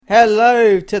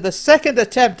Hello to the second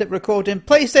attempt at recording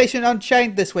PlayStation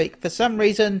Unchained this week. For some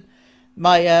reason,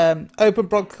 my open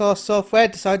broadcast software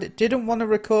decided it didn't want to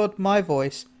record my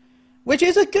voice. Which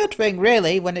is a good thing,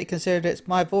 really, when it considered it's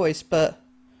my voice. But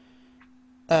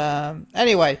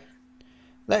anyway,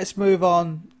 let's move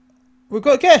on. We've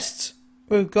got guests.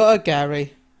 We've got a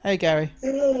Gary. Hey, Gary.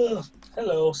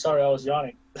 Hello. Sorry, I was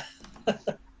yawning.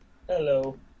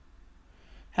 Hello.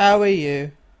 How are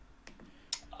you?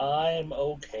 I'm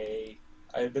okay.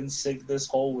 I've been sick this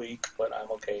whole week, but I'm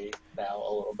okay now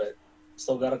a little bit.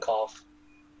 Still got a cough.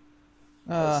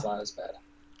 It's not as bad.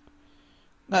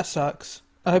 That sucks.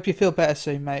 I hope you feel better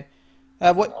soon, mate.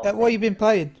 What have you been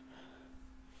playing?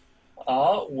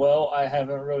 Well, I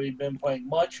haven't really been playing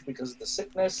much because of the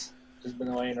sickness. Just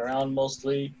been laying around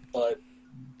mostly, but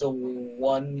the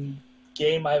one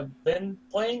game I've been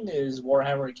playing is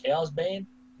Warhammer Chaos Bane.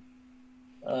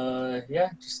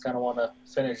 Just kind of want to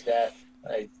finish that.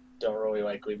 I don't really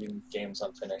like leaving games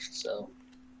unfinished, so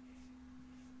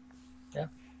yeah.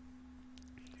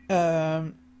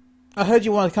 I heard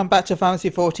you want to come back to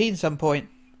Fantasy 14 some point.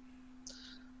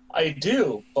 I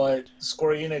do, but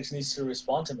Square Enix needs to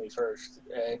respond to me first,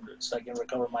 and so I can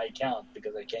recover my account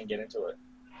because I can't get into it,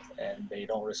 and they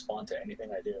don't respond to anything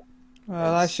I do.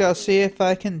 Well, I shall see if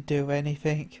I can do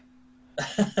anything.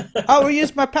 I will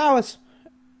use my powers.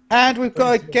 And we've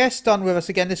got a guest on with us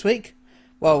again this week.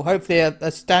 Well, hopefully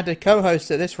a standard co-host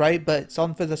at this rate, but it's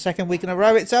on for the second week in a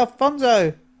row. It's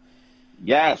Alfonso.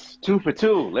 Yes, 2 for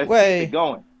 2. Let's keep it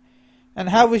going. And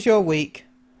how was your week?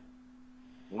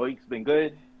 Week's been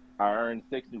good. I earned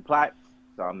 6 new plats,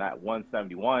 so I'm at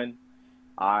 171.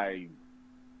 I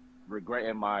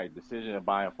regretting my decision of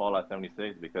buying Fallout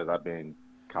 76 because I've been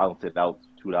counted out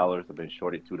 $2. I've been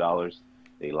shorted $2.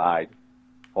 They lied.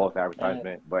 False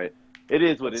advertisement, but it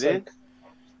is what it is.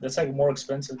 That's like more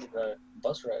expensive than the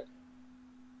bus ride.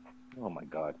 Oh my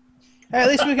god. Hey, at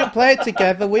least we can play it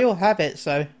together. We all have it,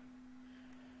 so.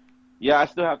 Yeah, I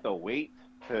still have to wait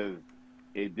because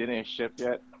it didn't ship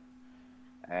yet.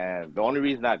 And the only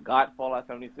reason I got Fallout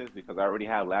 76 is because I already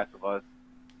have Last of Us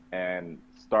and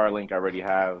Starlink I already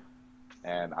have.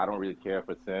 And I don't really care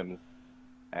for Sims.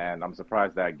 And I'm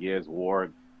surprised that Gears of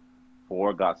War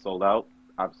 4 got sold out.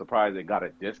 I'm surprised it got a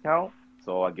discount.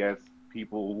 So I guess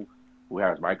people who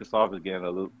have Microsoft is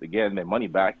getting their money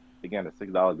back. They're getting a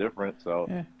 $6 difference. So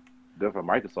yeah. Good for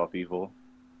Microsoft people.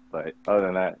 But other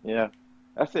than that, yeah,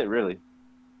 that's it really.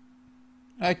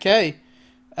 Okay.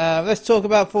 Let's talk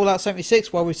about Fallout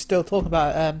 76 while we're still talking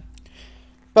about it.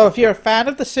 Well, if you're a fan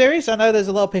of the series, I know there's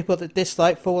a lot of people that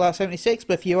dislike Fallout 76,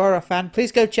 but if you are a fan,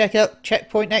 please go check out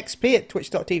Checkpoint XP at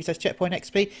twitch.tv/Checkpoint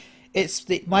XP. It's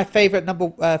my favorite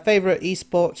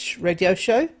esports radio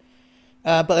show.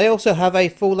 But they also have a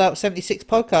Fallout 76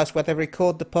 podcast where they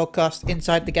record the podcast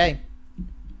inside the game.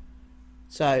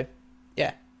 So,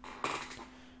 yeah.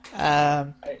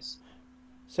 Nice.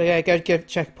 So yeah, go give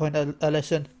Checkpoint a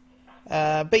listen.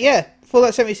 But yeah,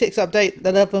 Fallout 76 update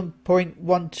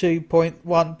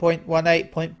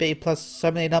 11.12.1.18.b plus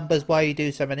so many numbers. Why you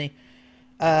do so many?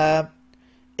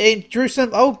 It drew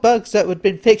some old bugs that had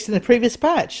been fixed in the previous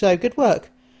patch. So good work.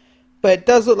 But it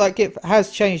does look like it has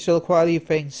changed quite a few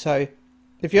things. So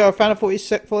if you're a fan of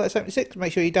Fallout 76,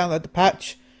 make sure you download the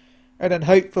patch, and then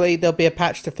hopefully there'll be a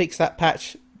patch to fix that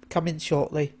patch coming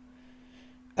shortly.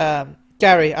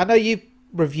 Gary, I know you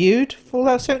reviewed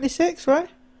Fallout 76, right?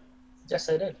 Yes,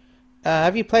 I did.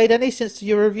 Have you played any since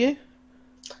your review?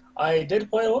 I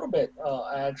did play a little bit.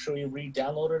 I actually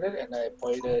re-downloaded it, and I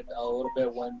played it a little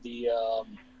bit when the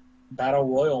Battle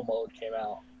Royale mode came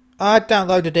out. I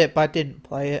downloaded it, but I didn't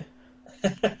play it.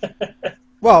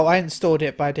 Well, I installed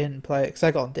it, but I didn't play it because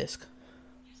I got on disc.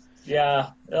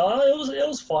 Yeah, it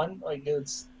was fun. Like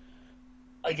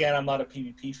again, I'm not a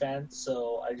PvP fan,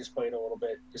 so I just played a little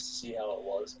bit just to see how it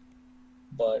was.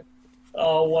 But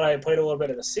when I played a little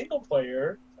bit of the single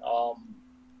player, or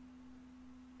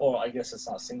I guess it's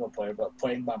not single player, but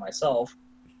playing by myself,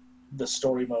 the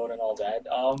story mode and all that,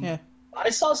 yeah. I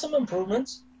saw some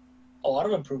improvements. A lot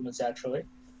of improvements, actually.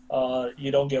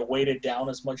 You don't get weighted down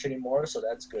as much anymore, so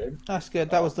that's good. That's good.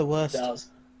 That was the worst. That was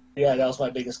my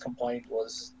biggest complaint,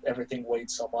 was everything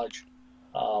weighed so much.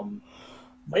 But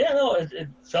yeah, no, it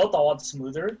felt a lot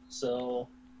smoother, so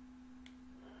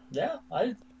yeah,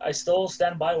 I still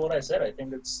stand by what I said. I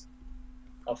think it's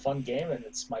a fun game, and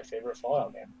it's my favorite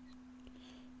Fallout game.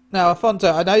 Now,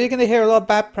 Alfonso, I know you're going to hear a lot of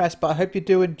bad press, but I hope you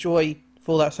do enjoy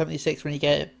Fallout 76 when you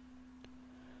get it.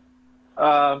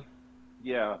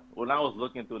 Yeah, when I was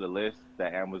looking through the list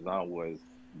that Amazon was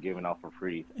giving out for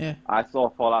free, yeah. I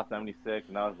saw Fallout 76,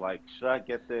 and I was like, should I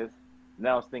get this? And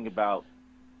I was thinking about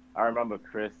I remember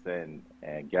Chris and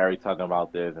Gary talking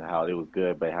about this and how it was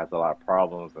good, but it has a lot of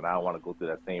problems, and I don't want to go through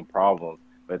that same problems.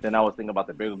 But then I was thinking about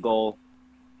the bigger goal.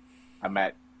 I'm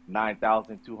at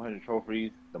 9,200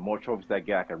 trophies. The more trophies I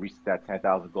get, I can reach that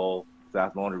 10,000 goal. So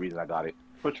that's the only reason I got it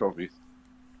for trophies.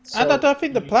 And I So don't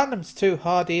think the you- platinum's too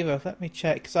hard either. Let me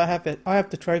check because I have it. I have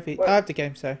the trophy. What? I have the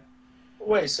game, so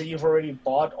wait, so you've already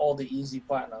bought all the easy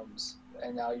platinums,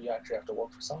 and now you actually have to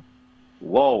work for some?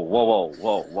 Whoa, whoa, whoa,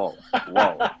 whoa, whoa,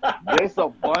 whoa. There's a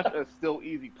bunch of still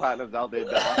easy platinums out there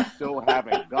that I still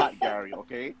haven't got, Gary,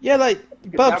 okay? yeah, like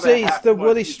You can never Bubsy's have the too much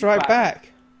Woody easy Strike platinum.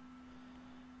 Back.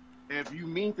 If you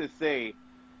mean to say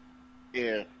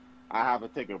if I have to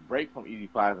take a break from easy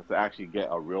platinum to actually get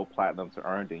a real platinum to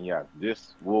earn, then yes,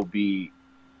 this will be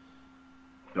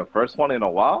the first one in a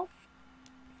while.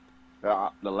 The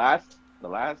last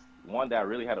one that I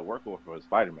really had to work with was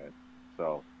Spider-Man.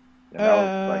 So, and that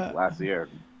was like last year.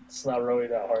 It's not really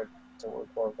that hard to work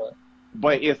for,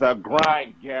 But it's a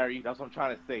grind, Gary. That's what I'm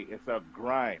trying to say. It's a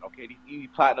grind. Okay, these easy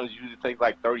platinums usually take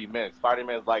like 30 minutes.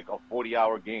 Spider-Man is like a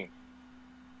 40-hour game.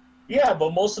 yeah,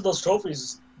 but most of those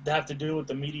trophies have to do with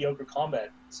the mediocre combat.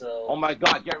 Oh So my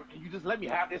God, Gary, can you just let me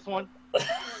have this one?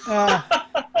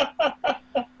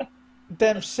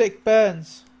 Them sick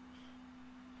burns.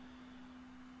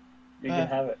 you can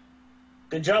have it.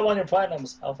 Good job on your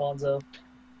platinums, Alfonso.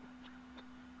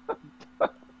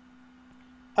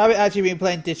 I've actually been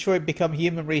playing Detroit Become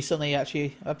Human recently.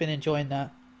 Actually, I've been enjoying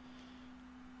that.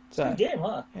 So Good game,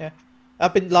 huh?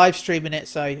 I've been live streaming it,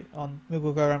 so on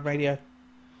Google Go Around Radio.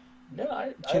 Yeah,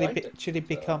 I Chili, liked it. Chili So,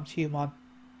 becomes human.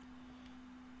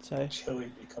 So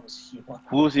Chili becomes human.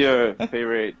 Who's your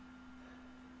favorite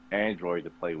Android to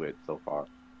play with so far?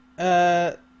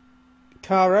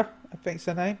 Kara, I think's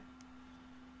her name.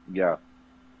 Yeah.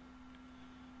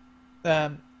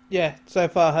 Yeah, so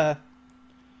far her.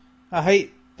 I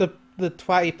hate the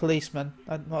twatty policeman.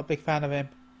 I'm not a big fan of him.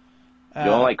 You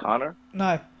don't like Connor?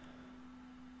 No.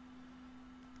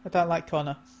 I don't like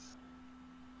Connor.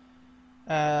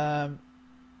 And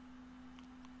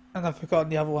I've forgotten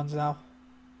the other ones now.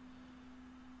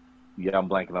 Yeah, I'm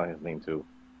blanking on his name too.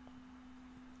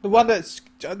 The one that's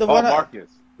the Oh, one that, Marcus.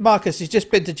 Marcus. He's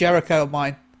just been to Jericho of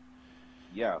mine.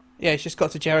 Yeah. Yeah, he's just got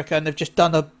to Jericho, and they've just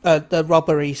done the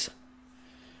robberies.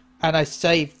 And I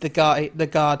saved the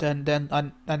guard, and then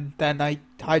I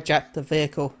hijacked the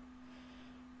vehicle.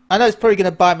 I know it's probably going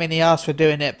to bite me in the ass for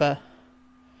doing it, but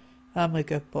I'm a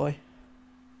good boy.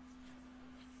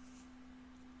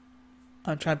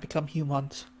 I'm trying to become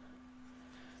humans.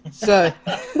 So,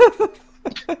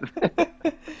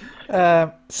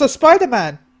 so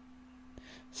Spider-Man.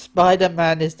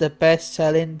 Spider-Man is the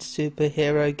best-selling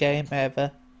superhero game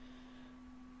ever.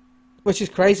 Which is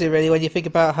crazy, really, when you think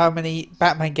about how many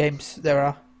Batman games there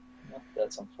are.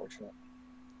 That's unfortunate.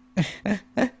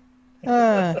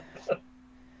 Ah,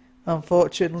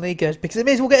 unfortunately, good, because it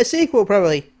means we'll get a sequel,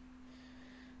 probably.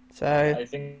 So, I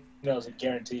think that was a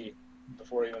guarantee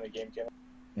before even the game came out.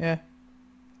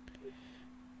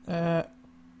 yeah.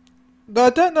 No, I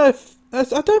don't know if... I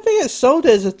don't think it's sold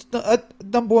as a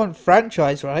number one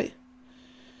franchise, right?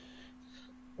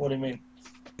 What do you mean?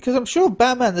 Because I'm sure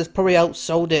Batman has probably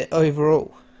outsold it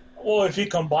overall. Well, if you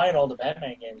combine all the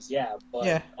Batman games, yeah, but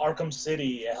Yeah. Arkham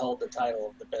City held the title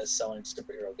of the best-selling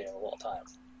superhero game of all time.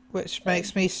 Which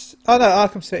makes me... Oh, no,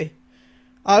 Arkham City.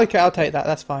 Oh, okay, I'll take that.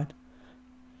 That's fine.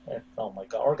 Oh my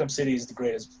god, Arkham City is the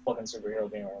greatest fucking superhero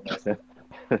game ever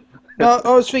made. No,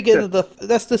 I was thinking of the...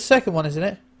 That's the second one, isn't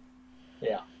it?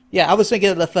 Yeah. Yeah, I was thinking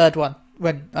of the third one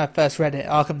when I first read it,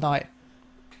 Arkham Knight.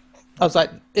 I was like,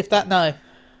 if that... No.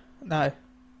 No.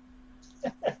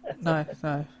 No.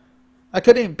 I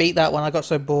couldn't even beat that one. I got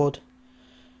so bored.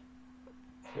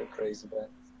 You're crazy, man.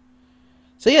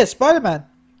 So yeah, Spider-Man.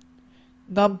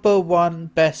 Number one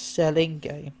best-selling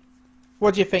game.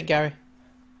 What do you think, Gary?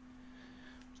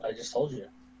 I just told you.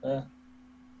 Yeah.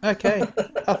 Okay.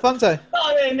 Alfonso.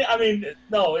 No,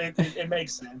 no, it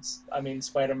makes sense. I mean,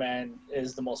 Spider-Man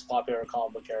is the most popular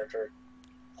comic book character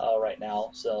right now,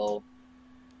 so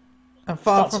And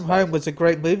Far Not From surprising. Home was a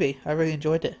great movie. I really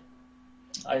enjoyed it.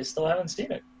 I still haven't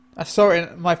seen it. I saw it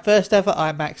in my first ever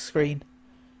IMAX screen.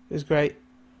 It was great.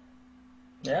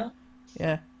 Yeah?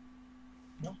 Yeah.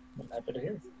 No, I'm happy to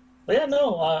hear it. But yeah,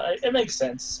 no, it makes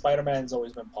sense. Spider-Man's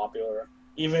always been popular.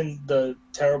 Even the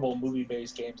terrible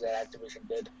movie-based games that Activision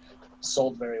did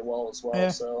sold very well as well. Yeah.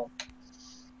 So,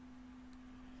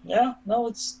 yeah, no,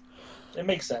 it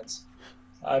makes sense.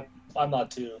 I'm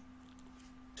not too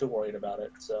worried about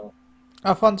it. So,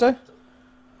 Alfonso?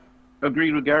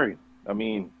 Agreed with Gary. I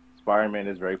mean, Spider-Man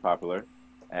is very popular,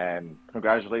 and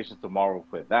congratulations to Marvel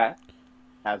for that.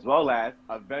 as well as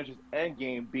Avengers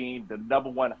Endgame being the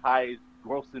 #1 highest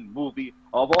grossing movie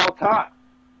of all time.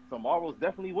 So Marvel's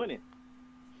definitely winning.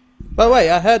 By the way,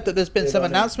 I heard that there's been They've some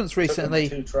only announcements took them recently.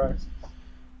 2 tries.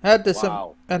 I heard there's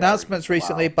Wow. some announcements Wow.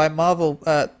 recently by Marvel.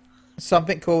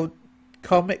 Something called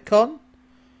Comic Con.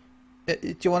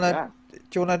 Do you want to? Yeah.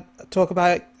 Do you want to talk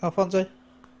about it, Alfonso?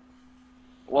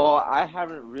 Well, I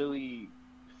haven't really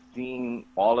seen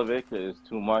all of it because it's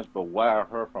too much. But what I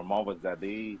heard from Marvel is that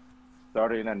they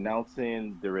started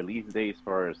announcing the release dates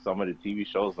for some of the TV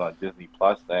shows on Disney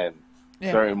Plus and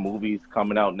Yeah. certain movies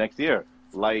coming out next year,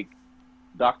 like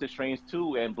Doctor Strange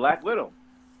 2 and Black Widow,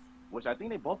 which I think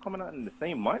they both coming out in the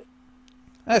same month.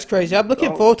 That's crazy. I'm looking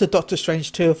So- forward to Doctor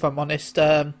Strange 2, if I'm honest.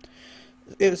 It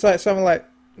was like something like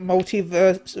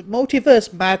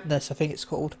Multiverse Madness, I think it's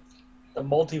called. The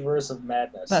Multiverse of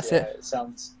Madness. That's yeah, it.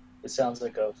 It sounds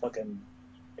like a fucking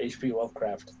H.P.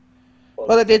 Lovecraft book.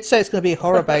 Well, they did say it's going to be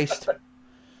horror based.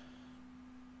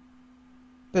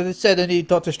 They did say the new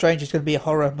Doctor Strange is going to be a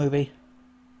horror movie.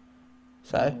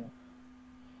 So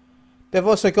they've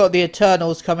also got the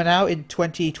Eternals coming out in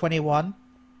 2021,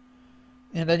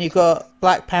 and then you've got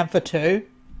Black Panther 2.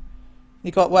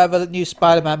 You got whatever the new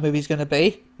Spider-Man movie is going to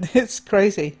be. It's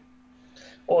crazy.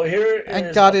 Well, here And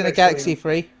is Guardian of the officially- Galaxy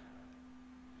 3.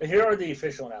 Here are the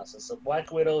official announcements. So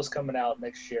Black Widow is coming out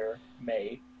next year,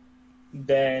 May.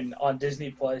 Then on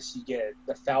Disney Plus, you get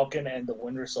The Falcon and the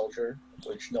Winter Soldier,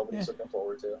 which nobody's looking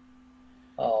forward to.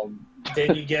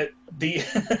 Then you get the.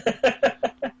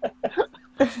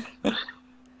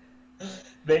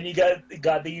 Then you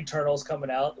got the Eternals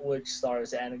coming out, which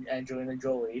stars Angelina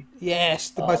Jolie. Yes,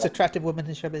 the most Um, attractive woman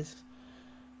in showbiz.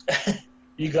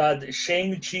 You got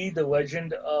Shang-Chi, the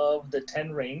Legend of the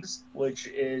Ten Rings, which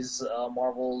is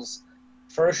Marvel's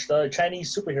first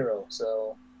Chinese superhero.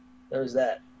 So there's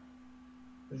that.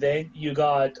 Then you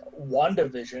got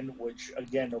WandaVision, which,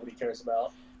 again, nobody cares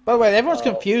about. By the way, everyone's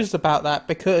Oh. confused about that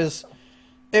because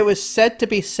it was said to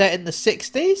be set in the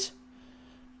 60s,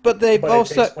 but they've But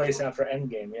also... it takes place after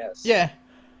Endgame, yes. Yeah,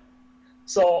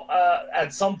 So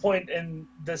at some point in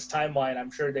this timeline,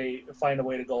 I'm sure they find a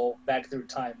way to go back through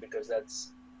time because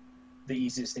that's the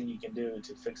easiest thing you can do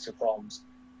to fix your problems.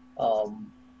 well,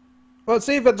 it's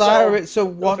either that or it's a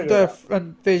figure it Wanda out.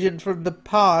 and Vision from the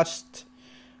past,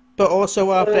 but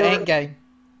also after Or- Endgame.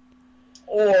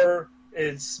 Or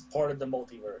it's part of the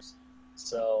multiverse.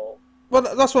 So Well,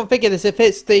 that's what I'm thinking, is if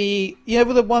it's the... You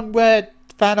know the one where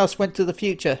Thanos went to the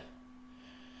future?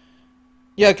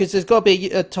 Yeah, because there's got to be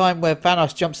a time where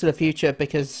Thanos jumps to the future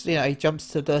because, you know, he jumps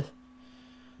to the...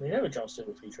 he never jumps to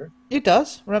the future. He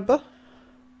does, remember?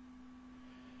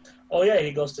 Oh yeah,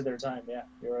 he goes to their time. Yeah,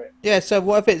 you're right. Yeah, so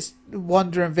what if it's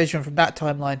Wanda and Vision from that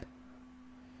timeline?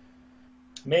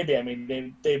 Maybe. I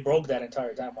mean, they broke that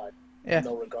entire timeline. Yeah.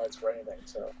 No regards for anything.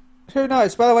 So Who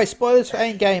knows? By the way, spoilers for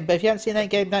Endgame, but if you haven't seen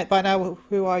Endgame by now,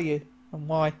 who are you and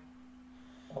why?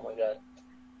 oh my god.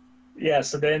 Yeah.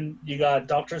 So then you got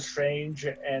Doctor Strange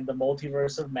and the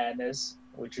Multiverse of Madness,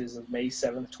 which is May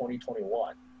 7th,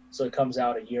 2021. So it comes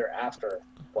out a year after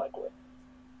Black Widow.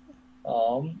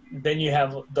 Then you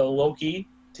have the Loki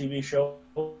TV show,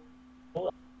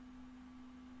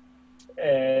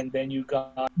 and then you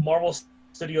got Marvel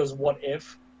Studios' What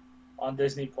If on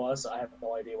Disney Plus. I have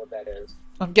no idea what that is.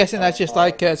 I'm guessing that's just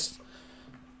like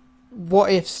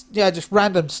what ifs, yeah, just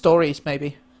random stories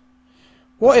maybe.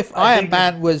 What if I Iron think-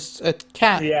 Man was a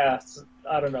cat? Yeah,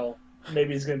 I don't know.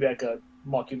 Maybe it's gonna be like a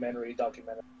mockumentary,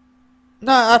 documentary.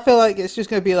 No, I feel like it's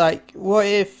just going to be like, what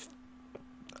if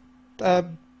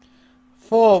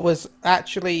Thor was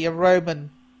actually a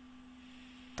Roman?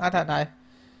 I don't know.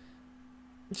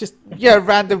 Just, yeah,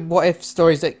 random what if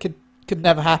stories that could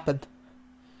never happen.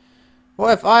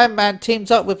 What if Iron Man teams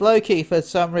up with Loki for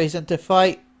some reason to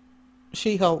fight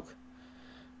She-Hulk?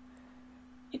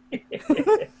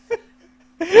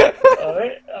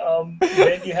 Alright.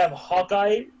 Then you have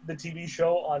Hawkeye, the TV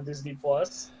show on Disney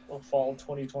Plus, fall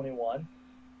 2021.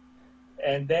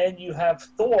 And then you have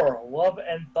Thor, Love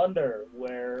and Thunder,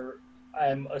 where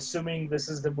I'm assuming this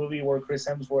is the movie where Chris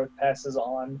Hemsworth passes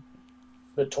on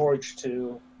the torch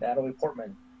to Natalie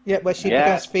Portman. Yeah, where she Yeah.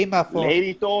 becomes female Thor.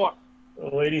 Lady Thor.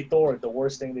 Lady Thor, the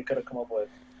worst thing they could have come up with.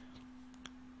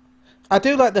 I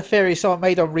do like the theory someone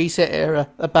made on Reset Era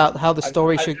about how the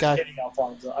story I'm should just go. kidding,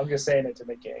 Alfonso. I'm just saying it to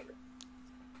make you angry.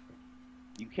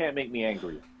 You can't make me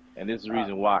angry, and this is the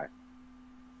reason why.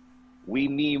 We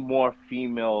need more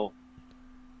female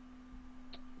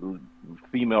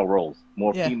roles,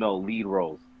 more Yeah. female lead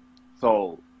roles.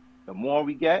 So the more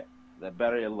we get, the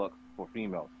better it looks for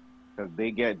females, because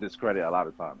they get discredited a lot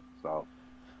of times. So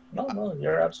No,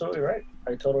 you're absolutely right.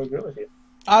 I totally agree with you.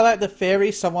 I like the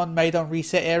theory someone made on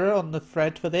Reset Era on the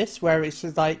thread for this, where it's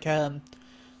like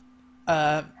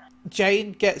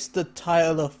Jane gets the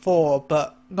title of Thor,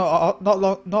 but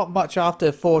not much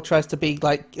after Thor tries to be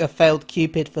like a failed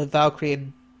Cupid for Valkyrie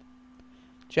and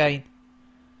Jane.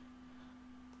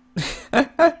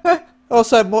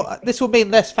 Also, this will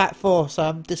mean less Fat Thor, so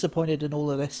I'm disappointed in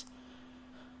all of this.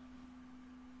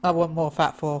 I want more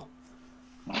Fat Thor.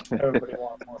 Everybody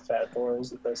wants more Fat Thor.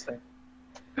 Is the best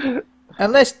thing.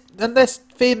 Unless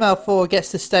female Thor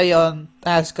gets to stay on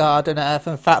Asgard and Earth,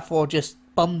 and Fat Thor just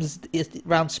bums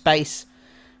around space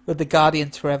with the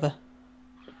Guardians forever.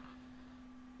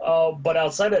 But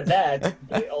outside of that,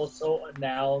 they also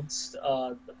announced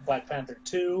Black Panther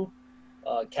 2,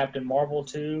 Captain Marvel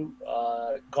 2,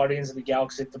 Guardians of the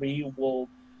Galaxy 3 will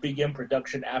begin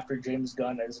production after James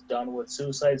Gunn is done with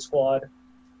Suicide Squad.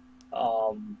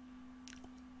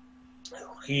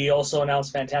 He also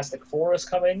announced Fantastic Four is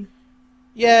coming.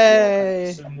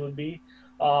 Yay! Soon would be.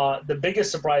 The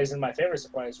biggest surprise and my favorite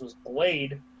surprise was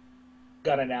Blade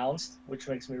got announced, which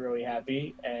makes me really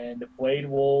happy. And Blade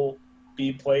will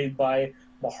be played by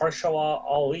Mahershala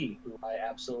Ali, who I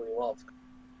absolutely love.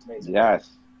 Amazing.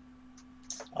 Yes.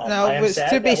 Now, I am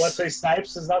sad that be Wesley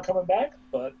Snipes is not coming back,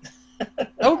 but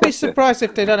I would be surprised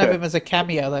if they don't have him as a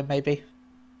cameo, though. Maybe.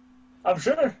 I'm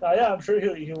sure. Yeah, I'm sure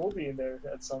he will be in there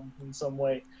in some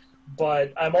way.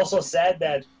 But I'm also sad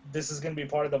that this is going to be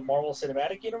part of the Marvel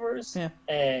Cinematic Universe, Yeah.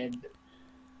 and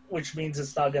which means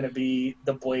it's not going to be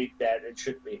the Blade that it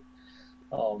should be.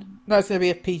 No, it's going to be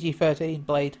a PG-13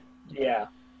 Blade. Yeah,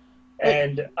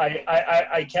 and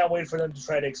I can't wait for them to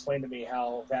try to explain to me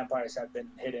how vampires have been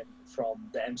hidden from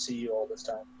the MCU all this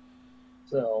time.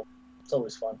 So it's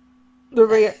always fun.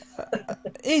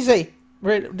 Easy.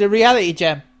 The reality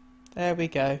gem. There we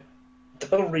go.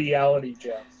 The reality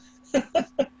gem.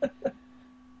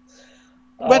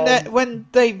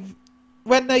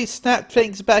 When they snapped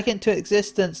things back into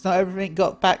existence, not everything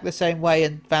got back the same way,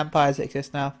 and vampires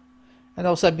exist now, and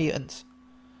also mutants.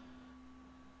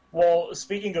 Well,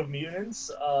 speaking of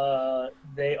mutants,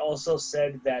 they also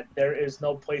said that there is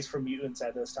no place for mutants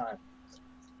at this time.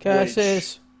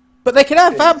 Curses, but they can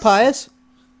have vampires.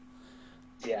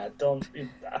 Yeah,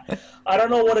 I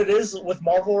don't know what it is with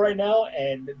Marvel right now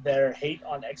and their hate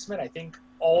on X-Men. I think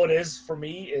all it is for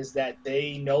me is that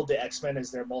they know the X-Men is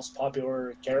their most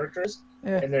popular characters,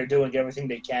 and they're doing everything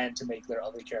they can to make their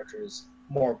other characters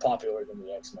more popular than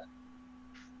the X-Men.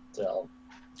 So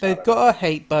they've got a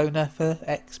hate boner for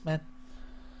X-Men.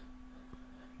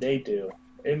 They do.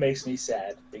 It makes me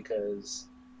sad because,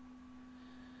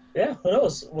 yeah, who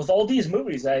knows? With all these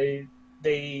movies,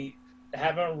 they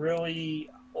haven't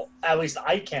really, at least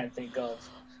I can't think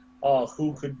of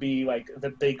who could be like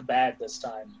the big bad this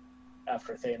time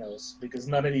after Thanos, because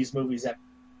none of these movies have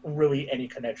really any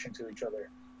connection to each other.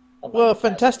 Well,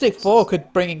 Fantastic Four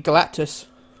could bring in Galactus.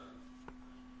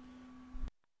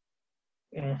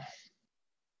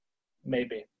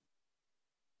 Maybe.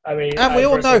 I mean, and we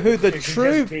all know who the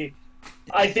true.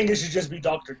 I think it should just be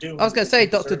Doctor Doom. I was going to say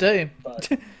Doctor Doom. But,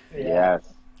 yeah.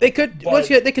 They could.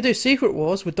 They could do Secret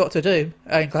Wars with Doctor Doom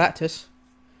and Galactus.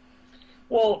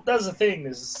 Well, that's the thing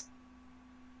is,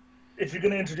 if you're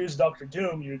going to introduce Doctor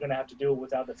Doom, you're going to have to do it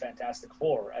without the Fantastic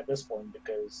Four at this point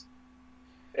because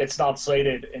it's not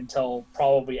slated until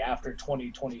probably after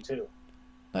 2022.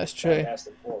 That's true.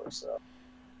 Fantastic Four. So,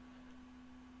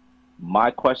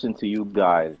 my question to you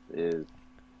guys is,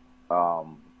 are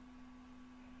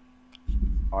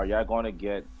y'all going to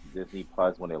get Disney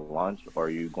Plus when it launches, or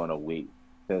are you going to wait?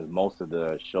 Since most of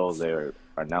the shows they're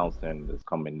announcing is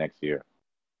coming next year.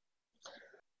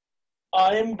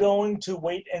 I'm going to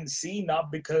wait and see,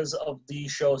 not because of the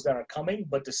shows that are coming,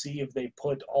 but to see if they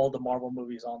put all the Marvel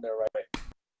movies on there right away.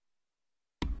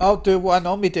 I'll do what I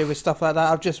normally do with stuff like that.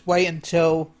 I'll just wait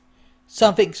until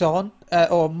something's on,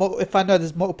 if I know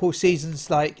there's multiple seasons,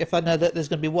 like if I know that there's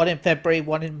going to be one in February,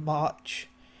 one in March,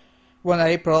 one in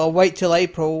April, I'll wait till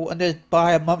April and then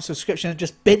buy a month subscription and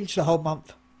just binge the whole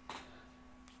month.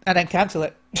 And then cancel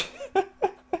it.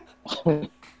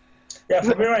 Yeah,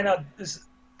 for me right now,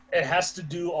 it has to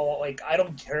do I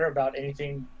don't care about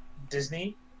anything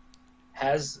Disney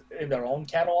has in their own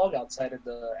catalog outside of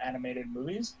the animated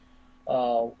movies,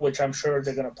 which I'm sure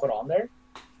they're going to put on there.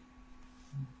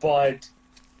 But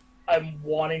I'm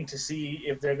wanting to see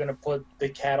if they're going to put the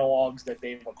catalogs that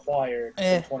they've acquired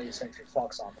from 20th Century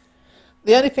Fox on them.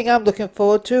 The only thing I'm looking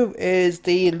forward to is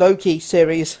the Loki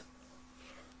series.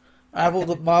 I have all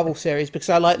the Marvel series because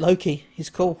I like Loki. He's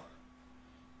cool.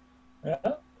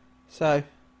 Yeah. So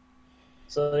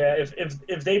yeah,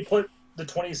 if they put the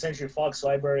 20th Century Fox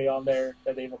library on there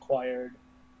that they've acquired,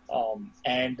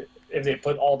 And if they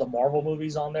put all the Marvel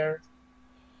movies on there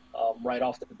right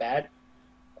off the bat,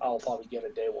 I'll probably get a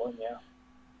day one. Yeah.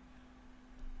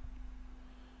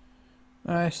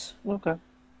 Nice. Okay.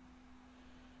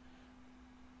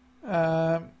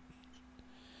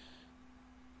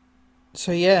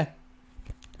 So yeah.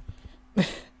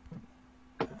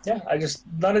 Yeah,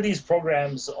 none of these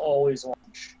programs always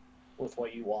launch with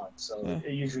what you want, so Yeah.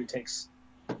 it usually takes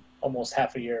almost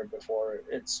half a year before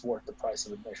it's worth the price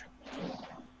of admission.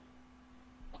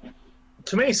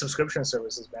 Too many subscription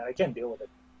services, man. I can't deal with it.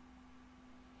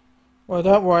 Well,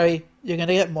 don't worry. You're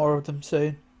gonna get more of them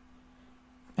soon.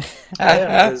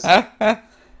 Yeah, because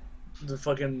the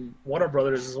fucking Warner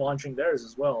Brothers is launching theirs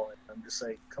as well. I'm just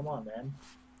like, come on, man.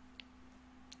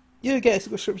 You get a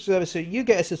subscription service soon. You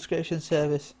get a subscription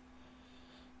service.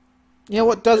 You know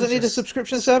what doesn't It's need a just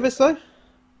subscription service though?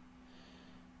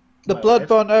 The My wife.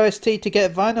 Bloodborne OST to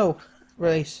get a vinyl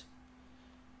release.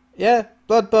 Yeah,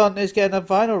 Bloodborne is getting a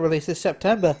vinyl release this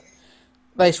September.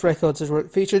 Lace Records is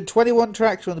featuring 21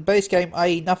 tracks from the base game,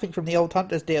 i.e. nothing from the old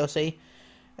Hunters DLC,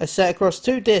 are set across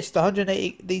 2 discs,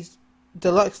 180 these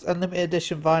deluxe and limited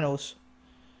edition vinyls.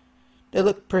 They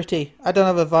look pretty. I don't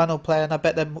have a vinyl player, and I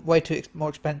bet they're way too more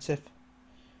expensive.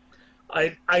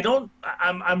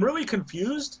 I'm really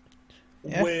confused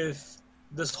Yeah. with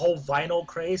this whole vinyl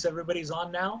craze everybody's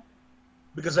on now,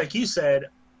 because like you said,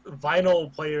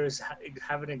 vinyl players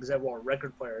haven't exactly, well,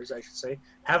 record players I should say,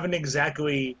 haven't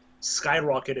exactly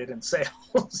skyrocketed in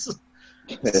sales.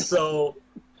 So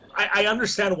I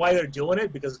understand why they're doing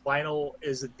it, because vinyl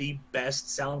is the best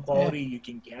sound quality you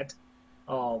can get,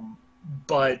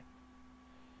 but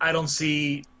I don't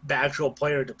see the actual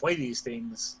player to play these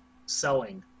things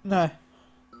selling. No.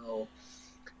 So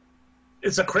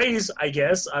it's a craze, I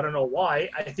guess. I don't know why.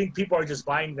 I think people are just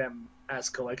buying them as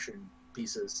collection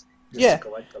pieces just Yeah. to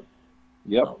collect them.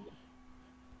 Yep.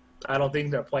 I don't think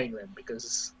they're playing them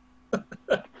because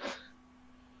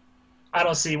I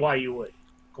don't see why you would.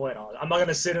 Go ahead on. I'm not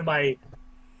gonna sit in my,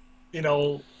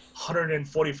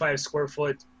 145 square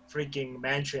foot freaking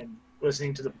mansion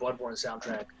listening to the Bloodborne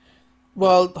soundtrack.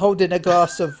 Well, holding a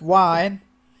glass of wine.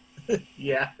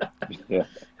 Yeah, Yeah.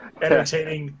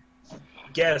 entertaining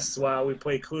guests while we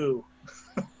play Clue,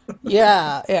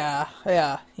 Yeah.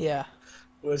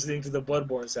 listening to the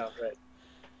Bloodborne soundtrack.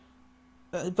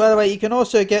 By the way, you can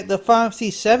also get the Final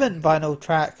Fantasy VII vinyl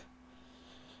track,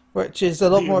 which is a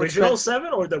lot The more original expensive.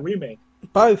 7 or the remake?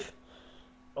 Both.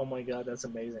 Oh my god, that's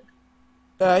amazing.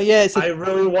 Yeah, it's I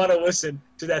really want to listen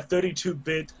to that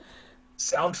 32-bit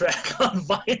soundtrack on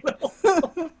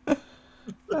vinyl.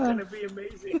 It's gonna be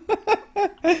amazing.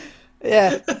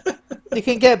 yeah. You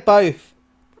can get both.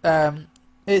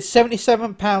 It's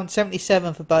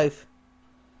 £77.77 for both.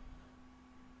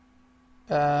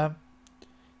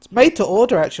 It's made to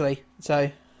order actually, so.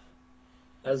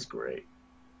 That's great.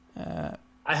 Uh,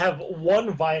 I have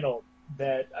one vinyl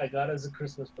that I got as a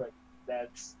Christmas present.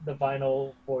 That's the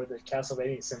vinyl for the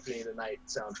Castlevania Symphony of the Night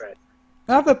soundtrack.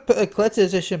 I have a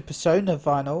collector's edition Persona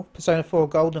vinyl, Persona 4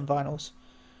 golden vinyls,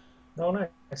 Oh,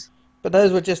 nice. but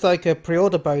those were just like a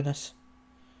pre-order bonus.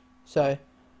 So.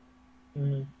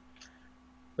 Mm.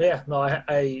 But yeah, no,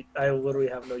 I literally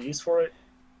have no use for it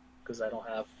because I don't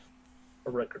have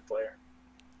a record player.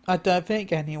 I don't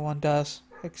think anyone does,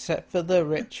 except for the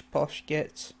rich posh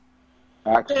gits.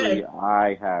 Actually,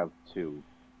 I have 2.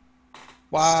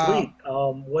 Wow. Sweet.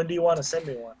 When do you want to send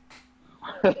me one?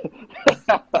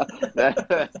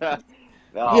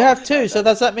 No, You have 2, so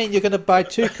does that mean you're going to buy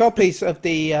 2 copies of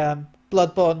the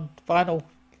Bloodborne vinyl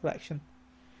collection?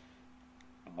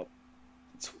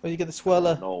 Are you going to swirl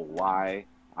I a... don't know why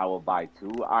I will buy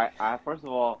 2. I first of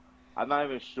all, I'm not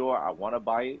even sure I want to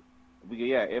buy it. Because,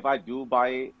 yeah, if I do buy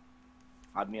it,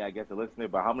 I mean, I get to listen to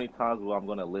it, but how many times will I'm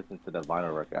going to listen to the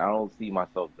vinyl record? I don't see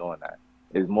myself doing that.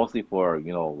 It's mostly for,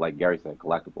 like Gary said,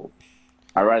 collectibles.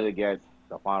 I'd rather get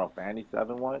the Final Fantasy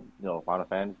 7 one, Final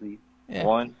Fantasy Yeah.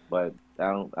 1, but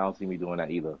I don't see me doing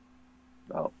that either.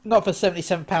 So, Not for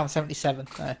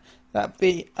 £77.77. No. That'd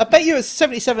be... I bet you it's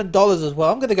 $77 as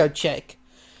well. I'm going to go check.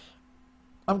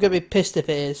 I'm going to be pissed if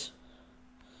it is.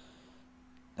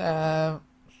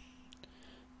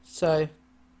 So...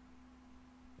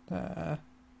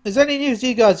 is there any news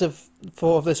you guys have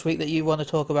thought of this week that you want to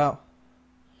talk about?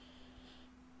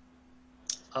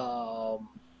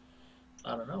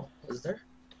 I don't know. Is there?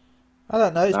 I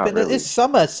don't know. Not really. It's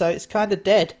summer, so it's kind of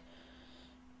dead.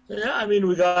 Yeah, I mean,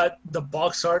 we got the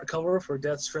box art cover for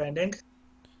Death Stranding,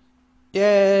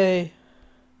 Yay!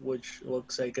 which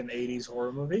looks like an 80s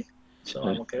horror movie. So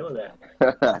I'm okay with that.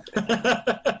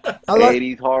 I like.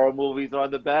 80s horror movies are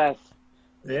the best.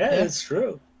 Yeah, it's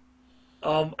true.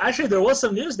 Actually, there was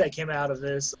some news that came out of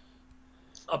this.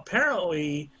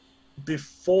 Apparently,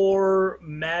 before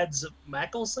Mads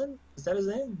Mikkelsen, is that his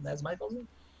name? Mads Mikkelsen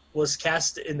was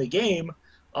cast in the game.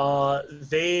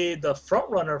 The front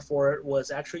runner for it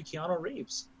was actually Keanu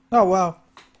Reeves. Oh wow!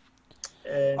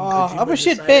 And I wish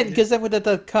it'd been, because then we'd have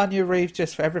done Keanu Reeves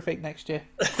just for everything next year.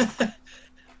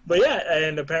 But yeah,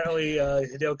 and apparently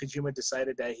Hideo Kojima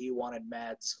decided that he wanted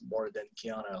Mads more than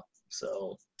Keanu.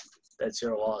 So that's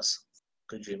your loss,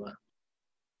 Kojima.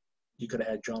 You could have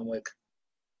had John Wick.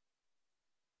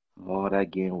 Oh,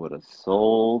 that game would have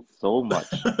sold so much.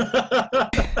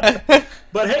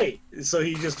 But hey, so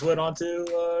he just went on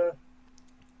to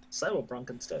Cyberpunk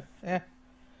instead. Yeah.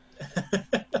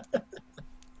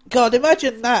 God,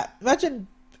 imagine that. Imagine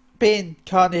being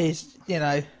Kanye's,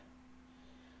 the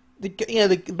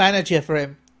manager for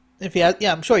him. If he has,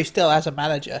 I'm sure he still has a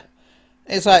manager.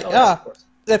 It's like,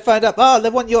 they find out, they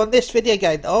want you on this video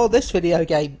game. Oh, this video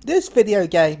game. This video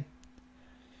game.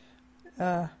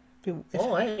 Well,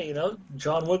 hey,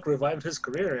 John Wick revived his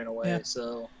career in a way,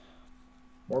 so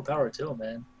more power to him,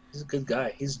 man. He's a good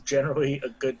guy. He's generally a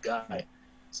good guy.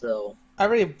 So I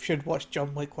really should watch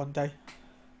John Wick one day.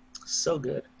 So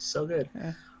good.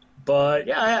 Yeah. But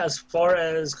yeah, as far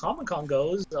as Comic-Con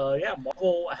goes,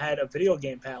 Marvel had a video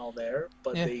game panel there,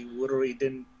 but they literally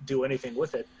didn't do anything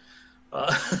with it.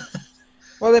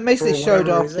 Well, they basically showed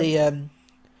off they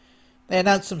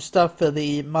announced some stuff for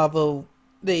the Marvel,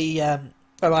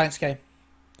 Alliance game.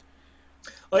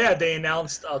 Oh yeah, they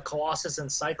announced Colossus and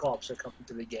Cyclops are coming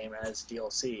to the game as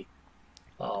DLC.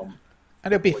 And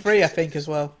it'll be free, I think, as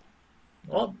well.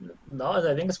 Well, no,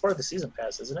 I think it's part of the season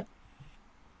pass, isn't it?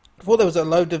 I thought there was a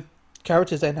load of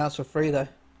characters they announced for free, though.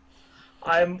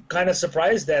 I'm kind of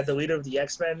surprised that the leader of the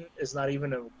X-Men is not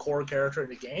even a core character in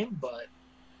the game, but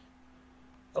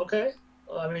okay.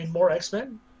 I mean, more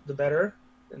X-Men, the better,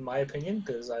 in my opinion,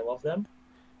 because I love them.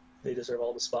 They deserve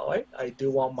all the spotlight. I do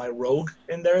want my Rogue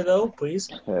in there, though, please.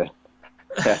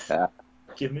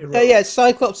 Give me Rogue. Yeah,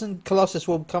 Cyclops and Colossus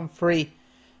will come free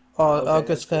on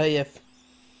August 30th.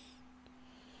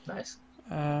 Nice.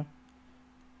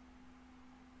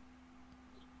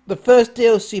 The first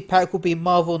DLC pack will be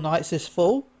Marvel Knights this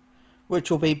fall,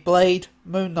 which will be Blade,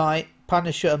 Moon Knight,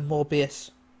 Punisher, and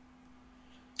Morbius.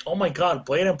 Oh my god,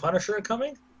 Blade and Punisher are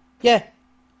coming? Yeah. I'm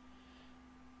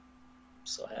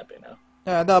so happy now.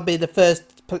 That'll be the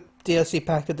first DLC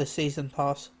pack of the season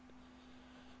pass.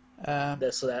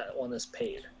 So that one is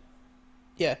paid.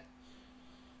 Yeah.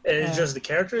 And it's just the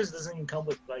characters? Doesn't even come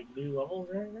with like new levels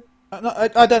or anything?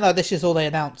 I don't know. This is all they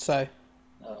announced, so.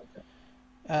 Oh,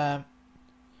 okay.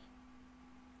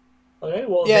 Okay,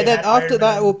 well. Yeah, then after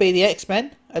that will be the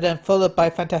X-Men, and then followed by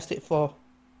Fantastic Four.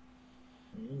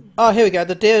 Oh, here we go.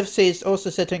 The DLC is also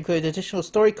said to include additional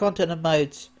story content and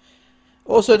modes.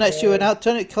 Also next year, an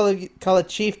alternate colored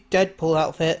Chief Deadpool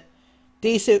outfit.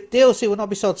 DLC will not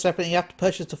be sold separately. You have to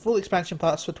purchase the full expansion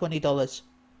pass for $20.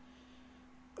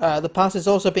 The pass is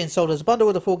also being sold as a bundle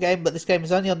with the full game, but this game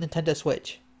is only on Nintendo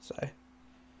Switch. So.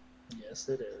 Yes,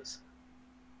 it is.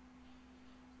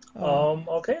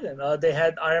 Okay then. They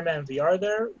had Iron Man VR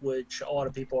there, which a lot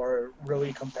of people are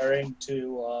really comparing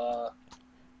to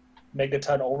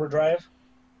Megaton Overdrive.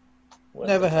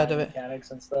 Never heard of it.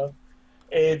 Mechanics and stuff.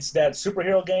 It's that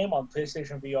superhero game on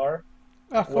PlayStation VR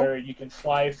where you can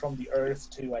fly from the Earth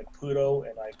to like Pluto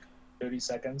in like 30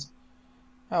 seconds.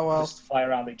 Oh well. Just fly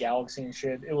around the galaxy and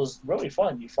shit. It was really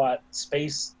fun. You fought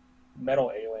space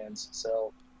metal aliens.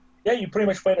 So yeah, you pretty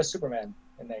much played as Superman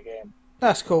in that game.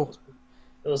 That's cool.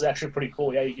 It was actually pretty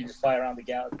cool. Yeah, you can just fly around the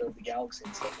galaxy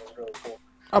and stuff. It was really cool.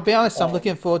 I'll be honest, I'm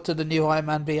looking forward to the new Iron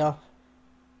Man VR.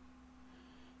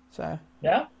 So.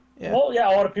 Yeah? Yeah. Well, yeah,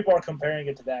 a lot of people are comparing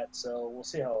it to that, so we'll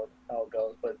see how it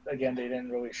goes. But again, they didn't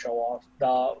really show off.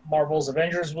 The Marvel's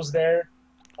Avengers was there.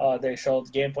 They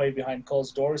showed gameplay behind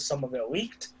closed doors. Some of it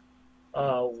leaked,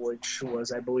 which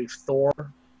was, I believe, Thor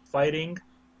fighting.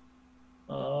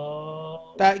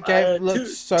 That game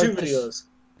looks two videos.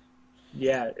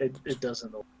 Yeah, it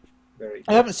doesn't look very good.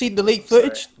 I haven't seen the leaked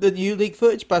footage, the new leaked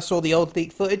footage, but I saw the old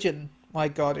leaked footage, and my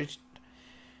god,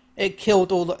 it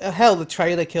killed all the... Hell, the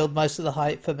trailer killed most of the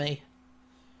hype for me.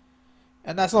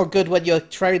 And that's not good when your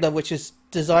trailer, which is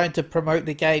designed to promote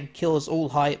the game, kills all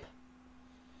hype.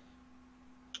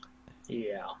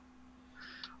 Yeah.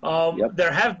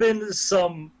 There have been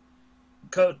some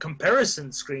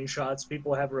comparison screenshots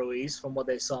people have released from what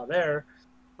they saw there.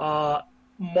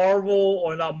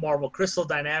 Crystal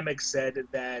Dynamics said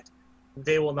that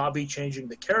they will not be changing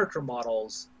the character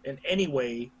models in any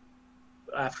way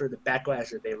after the backlash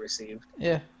that they received.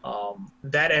 Yeah.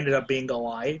 That ended up being a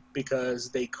lie because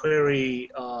they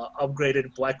clearly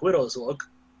upgraded Black Widow's look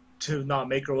to not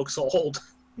make her look so old.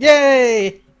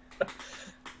 Yay!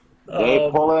 They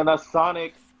pulling a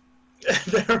Sonic.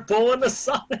 They're pulling a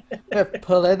Sonic. They're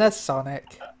pulling a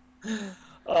Sonic.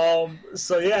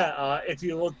 So yeah, if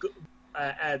you look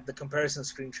at the comparison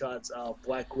screenshots,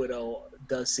 Black Widow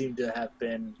does seem to have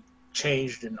been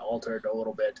changed and altered a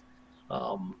little bit.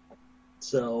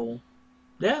 So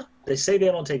yeah, they say they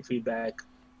don't take feedback,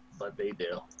 but they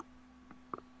do.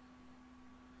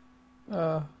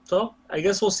 So I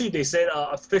guess we'll see. They said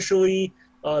officially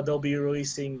they'll be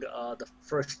releasing the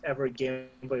first ever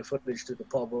gameplay footage to the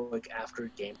public after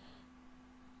game.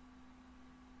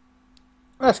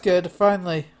 That's good,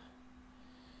 finally.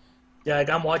 Yeah, like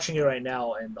I'm watching it right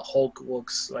now, and the Hulk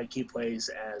looks like he plays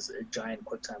as a giant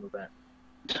QuickTime event.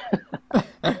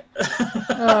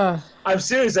 I'm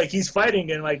serious. Like he's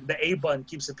fighting, and like the A button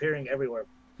keeps appearing everywhere.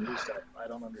 I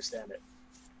don't understand it.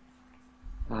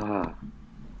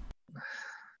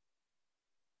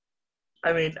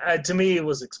 I mean, to me, it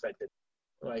was expected.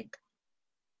 Like,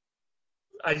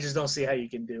 I just don't see how you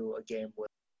can do a game with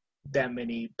that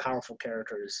many powerful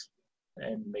characters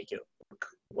and make it work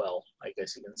well, I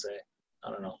guess you can say. I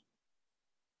don't know.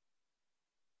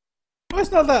 Well,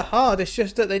 it's not that hard. It's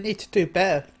just that they need to do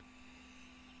better.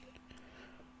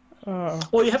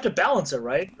 Well, you have to balance it,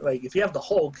 right? Like, if you have the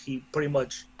Hulk, he pretty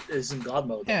much is in God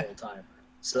mode the whole time.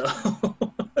 So,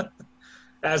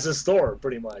 as is Thor,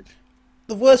 pretty much.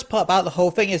 The worst part about the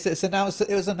whole thing is it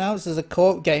was announced as a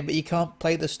co-op game, but you can't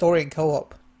play the story in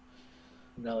co-op.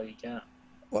 No, you can't.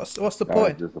 What's the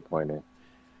point? That's disappointing.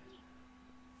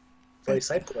 Play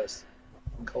side quests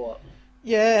in co-op.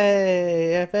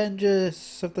 Yay!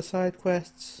 Avengers of the side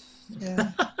quests.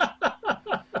 Yeah.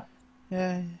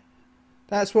 Yeah.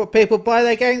 That's what people buy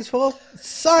their games for.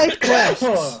 Side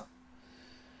quests.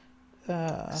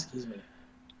 Excuse me.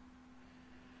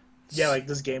 Yeah, like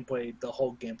this gameplay, the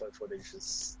whole gameplay footage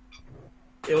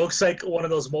it looks like one of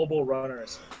those mobile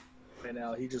runners. Right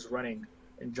now, he's just running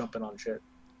and jumping on shit.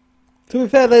 To be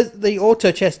fair, the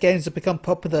auto chess games have become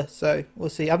popular, so we'll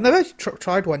see. I've never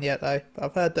tried one yet, though. But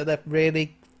I've heard that they're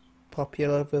really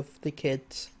popular with the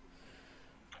kids.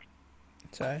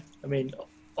 So, I mean,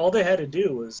 all they had to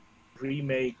do was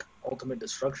remake Ultimate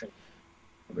Destruction.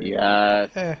 Yeah.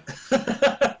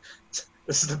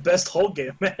 This is the best whole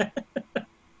game, man.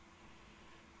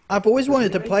 I've always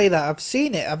wanted to play that. I've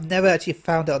seen it. I've never actually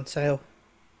found it on sale.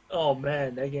 Oh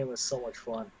man, that game was so much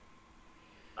fun.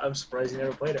 I'm surprised you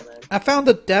never played it, man. I found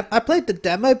I played the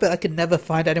demo, but I could never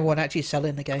find anyone actually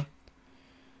selling the game.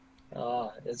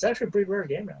 It's actually a pretty rare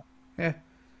game now. Yeah.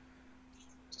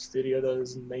 The studio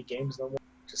doesn't make games no more.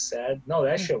 Just sad. No,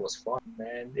 that shit was fun,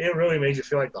 man. It really made you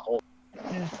feel like the whole.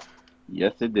 Yeah.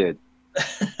 Yes, it did.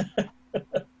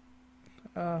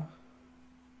 I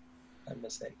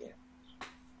miss that game.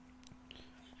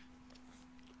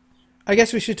 I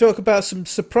guess we should talk about some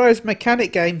surprise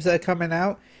mechanic games that are coming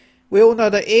out. We all know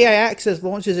that EA Access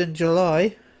launches in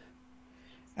July.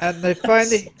 And they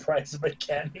finally... Surprise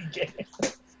mechanic game.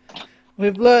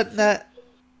 We've learned that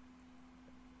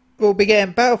we'll be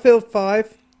getting Battlefield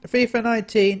 5, FIFA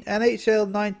 19, NHL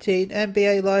 19,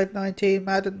 NBA Live 19,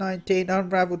 Madden 19,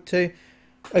 Unravel 2.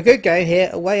 A good game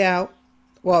here, A Way Out.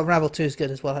 Well, Unravel 2 is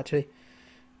good as well, actually.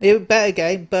 An even better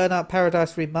game, Burnout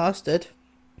Paradise Remastered.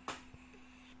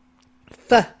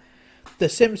 The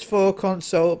Sims 4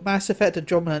 console, Mass Effect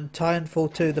Andromeda, and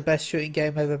Titanfall 2, the best shooting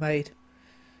game ever made.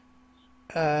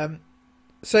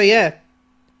 So yeah,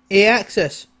 EA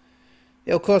Access.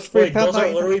 It'll cost £3. Wait, those are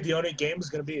literally the only games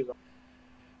going to be.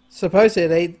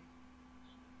 Supposedly,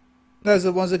 those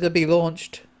are the ones that are going to be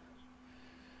launched.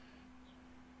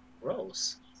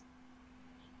 Gross.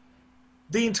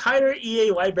 The entire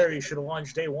EA library should have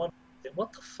launched day one.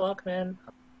 What the fuck, man?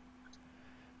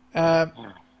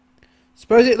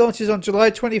 Suppose it launches on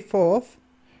July 24th.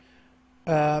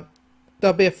 There'll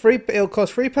be it'll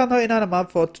cost £3.99 a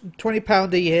month or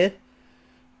 £20 a year.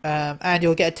 And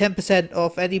you'll get 10%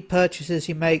 off any purchases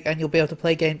you make, and you'll be able to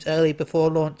play games early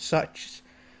before launch, such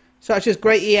as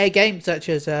great EA games such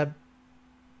as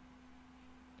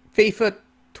FIFA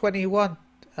 21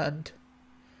 and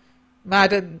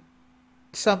Madden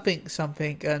something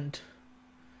and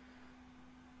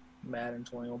Madden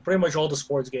 21. Pretty much all the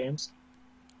sports games.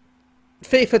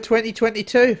 FIFA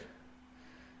 2022.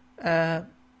 And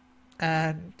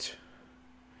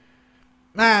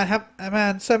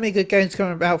man, so many good games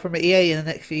coming out from EA in the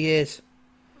next few years.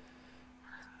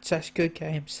 Such good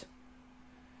games.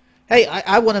 Hey,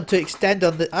 I want them to extend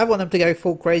on I want them to go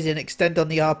full crazy and extend on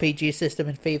the RPG system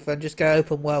in FIFA and just go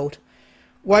open world.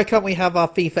 Why can't we have our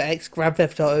FIFA X Grand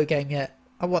Theft Auto game yet?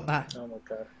 I want that. Oh my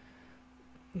god.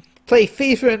 Play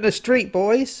FIFA in the street,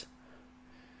 boys.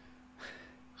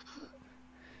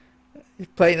 You're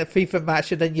playing a FIFA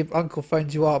match and then your uncle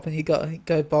phones you up and you got to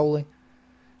go bowling.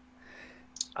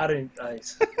 I didn't.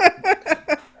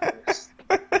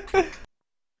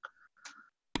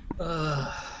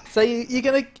 So you're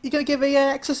gonna give EA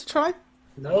Access a try?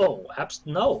 No,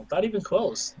 no, not even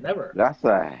close. Never. That's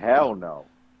a hell no.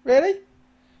 Really?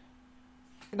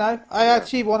 No, I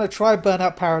actually want to try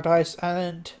Burnout Paradise,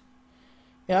 and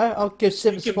I'll give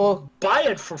Sims You can 4, buy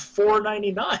it for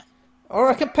 $4.99 or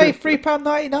I can pay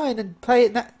 £3.99 and play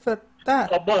it for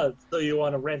that. a month. So you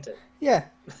want to rent it? Yeah,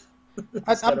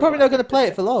 I'm probably not going to play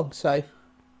it for long. So,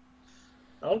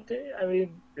 Okay, I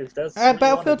mean, if that's and what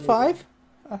you wanna Battlefield do, 5,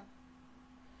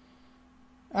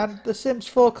 and the Sims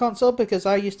 4 console because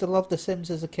I used to love the Sims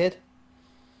as a kid.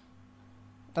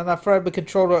 And I throw the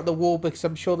controller at the wall because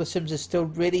I'm sure the Sims is still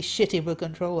really shitty with a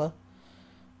controller.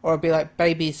 Or it'd be like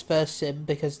Baby's first Sim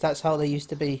because that's how they used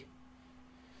to be.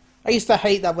 I used to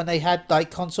hate that when they had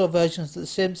like console versions of the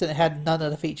Sims and it had none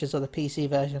of the features of the PC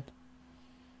version.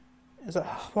 It's like,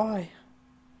 why?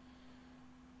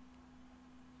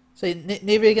 So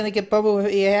neither are you going to get Bubble with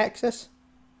EA Access?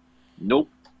 Nope.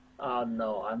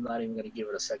 No, I'm not even going to give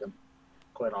it a second,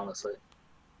 quite honestly.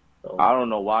 So, I don't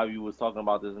know why you was talking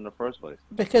about this in the first place.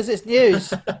 Because it's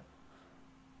news.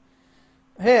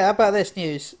 Here, how about this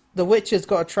news? The Witcher's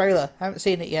got a trailer. I haven't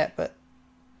seen it yet, but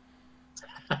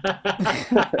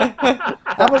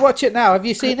I'm gonna watch it now. Have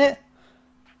you seen it?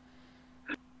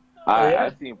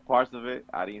 I've seen parts of it.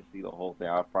 I didn't see the whole thing.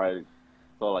 I probably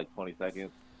saw like 20 seconds.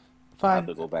 I have Fine.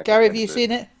 to go back Gary, and have you finish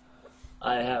seen it?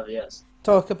 I have, yes.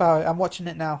 Talk about it. I'm watching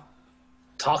it now.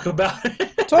 Talk about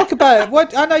it. Talk about it.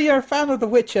 What? I know you're a fan of The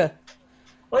Witcher.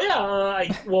 Well,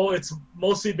 yeah. Well, it's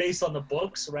mostly based on the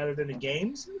books rather than the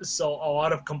games. So a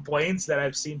lot of complaints that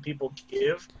I've seen people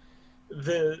give,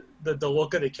 the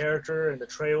look of the character in the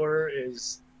trailer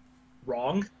is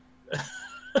wrong.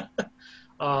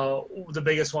 The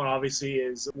biggest one, obviously,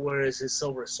 is where is his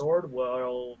silver sword?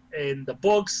 Well, in the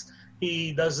books,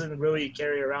 he doesn't really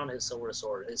carry around his silver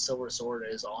sword. His silver sword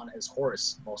is on his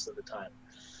horse most of the time.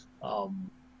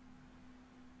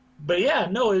 But yeah,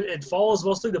 no, it follows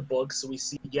mostly the books. We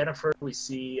see Yennefer, we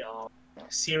see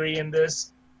Ciri in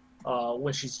this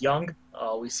when she's young.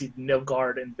 We see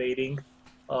Nilfgaard invading,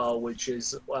 which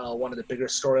is one of the bigger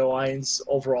storylines,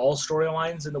 overall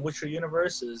storylines in the Witcher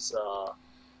universe, is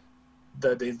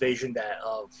the invasion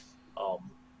of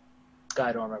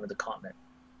I don't remember the continent.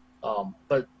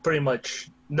 But pretty much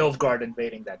Nilfgaard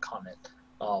invading that continent.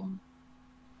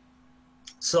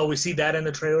 So we see that in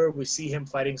the trailer. We see him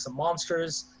fighting some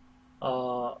monsters.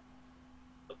 To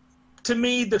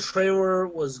me, the trailer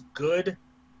was good,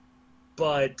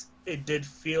 but it did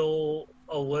feel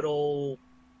a little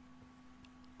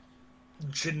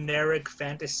generic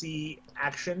fantasy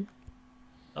action.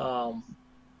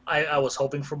 I was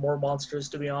hoping for more monsters,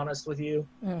 to be honest with you.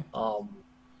 Yeah.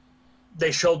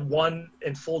 They showed one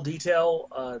in full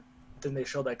detail, then they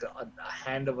showed like a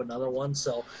hand of another one.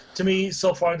 So to me,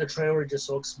 so far in the trailer, it just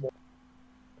looks more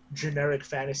generic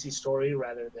fantasy story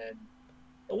rather than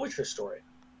a Witcher story.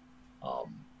 For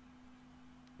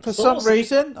So some we'll see.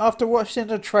 reason, after watching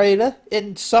the trailer,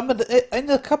 in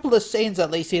a couple of scenes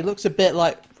at least, he looks a bit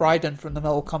like Raiden from the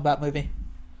Mortal Kombat movie.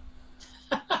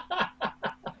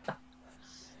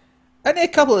 Only a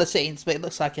couple of scenes, but it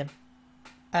looks like him.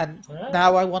 And Yeah.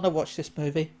 now I want to watch this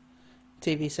movie,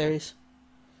 TV series.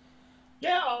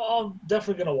 Yeah, I'm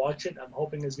definitely gonna watch it. I'm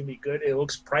hoping it's gonna be good. It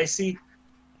looks pricey.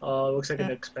 It looks like an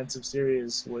Yeah. expensive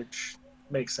series, which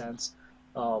makes sense.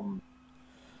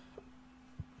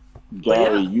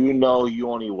 Gary, yeah. you know you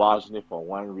only watching it for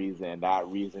one reason, and that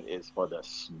reason is for the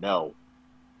snow.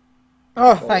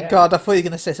 Oh, thank yeah. God! I thought you were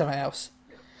going to say something else.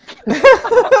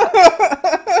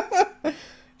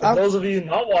 For those of you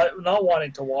not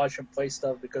wanting to watch and play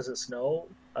stuff because of snow,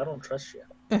 I don't trust you.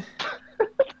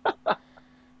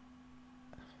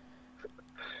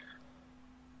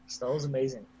 Snow is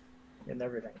amazing and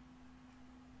everything.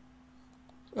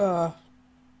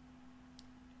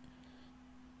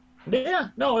 Yeah,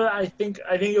 no, I think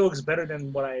it looks better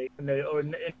than what I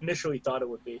initially thought it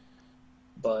would be,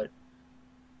 but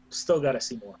still got to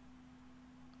see more.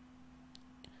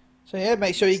 So yeah,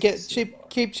 make sure you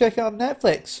keep checking on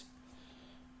Netflix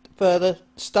for the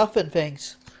stuff and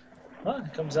things. Well,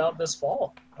 it comes out this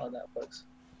fall on Netflix.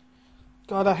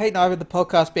 God, I hate not having the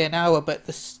podcast be an hour, but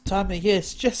this time of year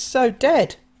is just so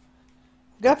dead.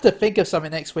 I'm gonna have to think of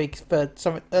something next week for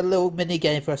a little mini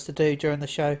game for us to do during the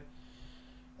show.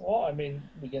 Well, I mean,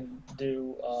 we can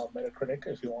do Metacritic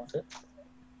if you want it.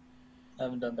 I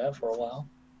haven't done that for a while.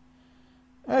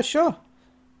 Sure.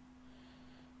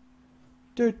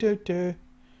 Do.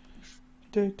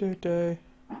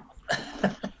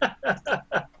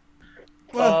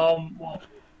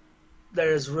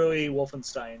 there's really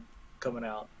Wolfenstein coming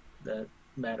out that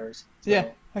matters. So, Yeah.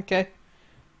 Okay.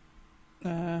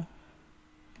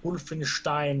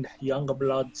 Wolfenstein, Younger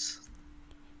Bloods.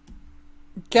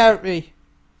 Gary,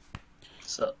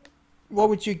 So what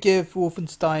would you give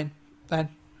Wolfenstein then?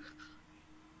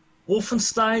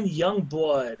 Wolfenstein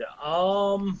Youngblood.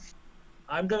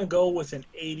 I'm gonna go with an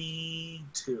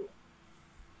 82.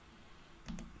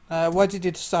 Why did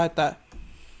you decide that?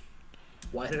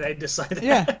 Why did I decide that?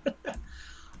 Yeah.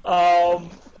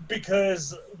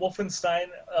 Because Wolfenstein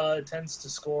tends to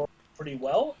score pretty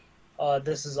well.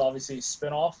 This is obviously a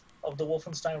spin-off of the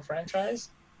Wolfenstein franchise.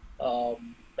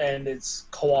 And it's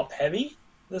co-op heavy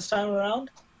this time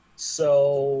around.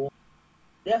 So,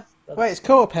 yeah. Wait, it's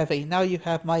co-op heavy. Now you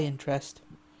have my interest.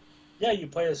 Yeah, you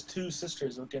play as two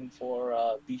sisters looking for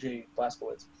BJ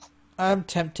Blazkowicz. I'm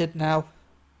tempted now.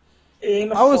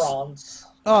 In I France.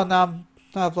 Oh, now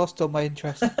I've lost all my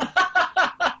interest.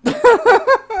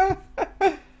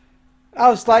 I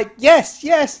was like, yes,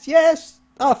 yes, yes.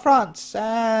 Oh, France.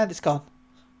 And it's gone.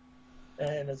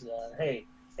 And it's hey,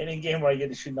 any game where I get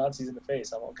to shoot Nazis in the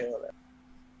face, I'm okay with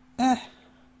it.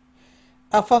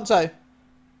 Alfonso.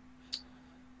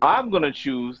 I'm gonna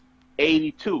choose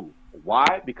 82.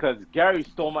 Why? Because Gary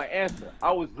stole my answer.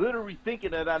 I was literally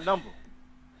thinking of that number.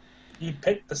 You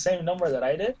picked the same number that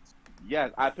I did?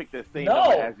 Yes, I picked the same No.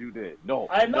 number as you did. No,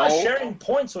 I'm not sharing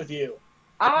points with you.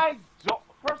 I don't.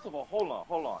 First of all, hold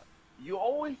on. You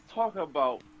always talk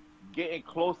about getting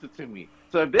closer to me.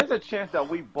 So if there's a chance that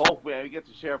we both win and we get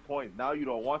to share points, now you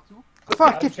don't want to?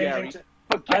 Fuck I'm if changing,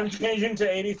 I'm changing to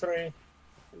 83.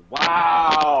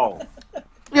 Wow. you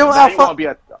know, Now you want to be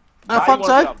a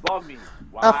Alfonso. above me.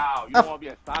 Wow. You don't want to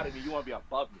be a side of me. You want to be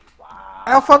above me. Wow.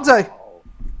 Alfonso.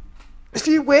 If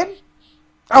you win,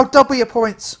 I'll double your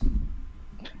points.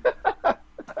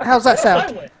 How's that I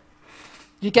sound? win.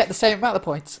 You get the same amount of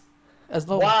points as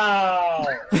normal. Wow.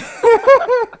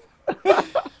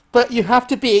 But you have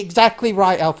to be exactly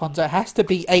right, Alfonso. It has to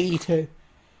be 82.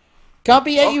 Can't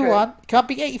be 81. Okay. Can't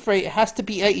be 83. It has to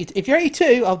be 82. If you're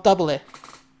 82, I'll double it.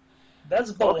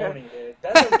 That's baloney, dude.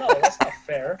 That's not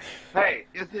fair. Hey,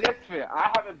 it's fair.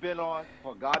 I haven't been on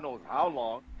for God knows how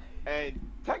long, and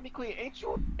technically, ain't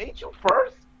you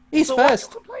first? He's so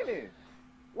first.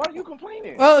 Why are you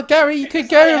complaining? Well, Gary, you could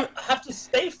Because go. I have to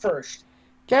stay first.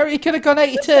 Gary, you could have gone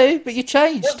 82, but you What's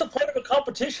changed. the point of a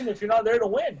competition if you're not there to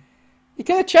win? You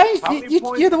could have changed. How many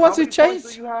points- You're the ones how who many points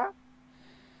changed. do you have?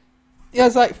 Yeah, it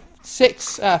was like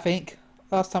 6, I think.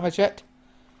 Last time I checked.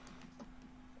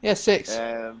 Yeah, 6.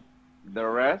 And the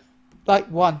rest, Like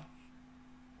 1.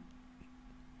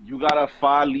 you got a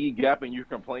 5 league gap and you're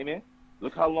complaining?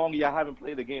 Look how long you haven't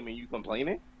played the game and you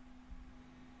complaining?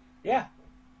 Yeah.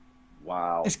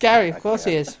 Wow. It's Gary, of course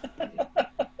he is.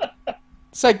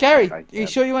 So, Gary, are you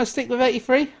sure you want to stick with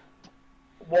 83?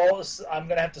 Well, I'm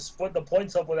going to have to split the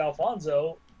points up with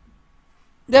Alfonso.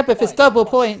 Yeah, but if it's Fine, double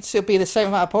fine. points, it'll be the same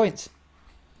amount of points.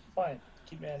 Fine.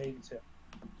 Keep me at 82.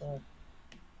 Fine.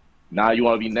 Now you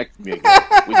want to be next to me again.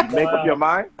 Would you make up your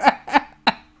mind?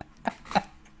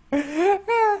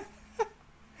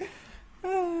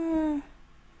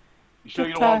 You sure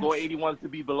you don't want to go 81 to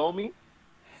be below me?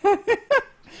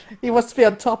 He wants to be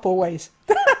on top always.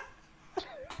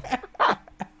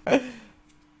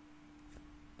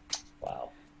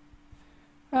 Wow.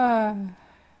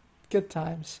 Good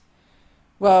times.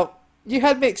 Well, you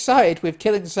had me excited with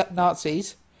killing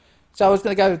Nazis, so I was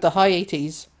going to go with the high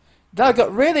 80s. Then I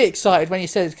got really excited when you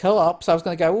said it's co-op, so I was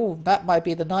going to go, oh, that might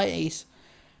be the 90s.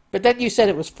 But then you said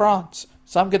it was France,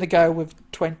 so I'm going to go with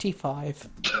 25.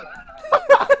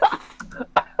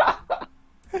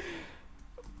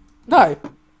 No,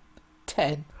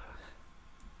 10.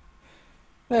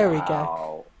 There we go.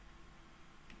 Wow.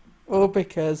 All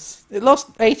because it lost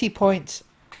 80 points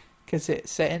because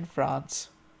it's set in France.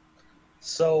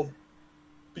 So,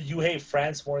 you hate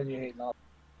France more than you hate Nazis?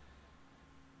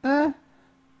 I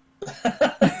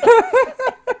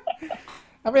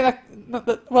mean,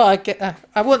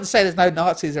 I wouldn't say there's no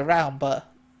Nazis around, but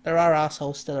there are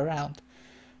assholes still around.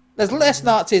 There's less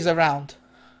Nazis around.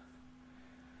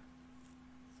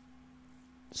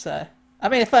 So, I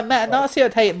mean, if I met a Nazi,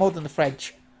 I'd hate it more than the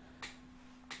French.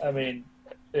 I mean,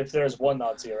 if there's one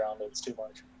Nazi around, it's too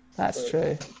much. That's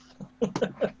true.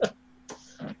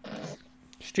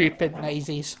 Stupid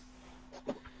Nazis.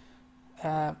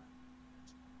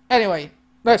 Anyway,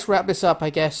 let's wrap this up, I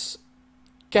guess.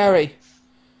 Gary,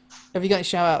 have you got any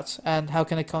shout-outs, and how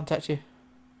can I contact you?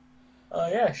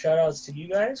 Yeah, shout outs to you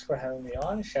guys for having me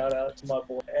on. Shout out to my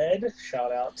boy Ed.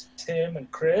 Shout out to Tim and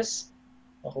Chris.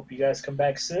 I hope you guys come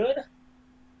back soon.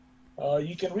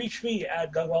 You can reach me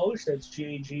at Gaglaoush. That's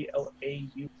Gaglaoush.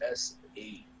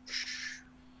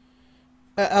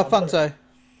 Alfonso, have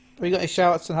you got any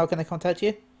shout-outs and how can they contact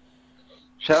you?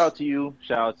 Shout out to you.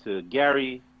 Shout out to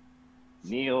Gary,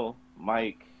 Neil,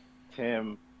 Mike,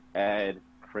 Tim, Ed,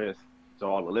 Chris, to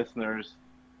all the listeners.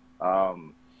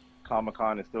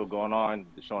 Comic-Con is still going on.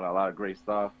 They're showing a lot of great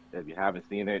stuff. If you haven't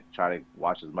seen it, try to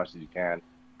watch as much as you can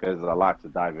because there's a lot to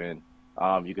dive in.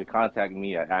 You can contact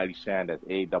me at Allyshan, that's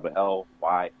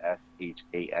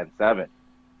ALLYSHAN7.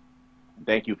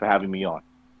 Thank you for having me on.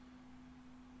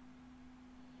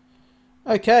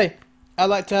 Okay. I'd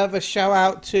like to have a shout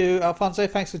out to Alfonso.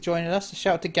 Thanks for joining us. A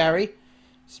shout out to Gary.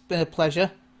 It's been a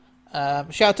pleasure.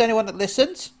 Shout out to anyone that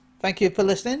listens. Thank you for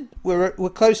listening. We're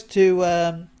close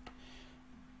to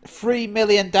 3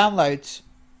 million downloads.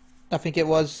 I think it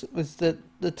was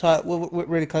the title we're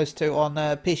really close to on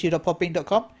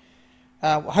psu.podbean.com.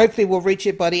 Hopefully we'll reach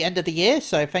it by the end of the year.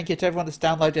 So thank you to everyone that's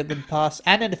downloaded in the past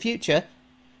and in the future.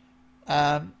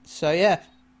 So yeah,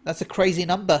 that's a crazy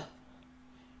number.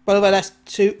 By the way, that's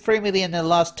 3 million in the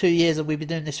last 2 years, and we've been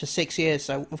doing this for 6 years.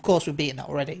 So of course we've beaten that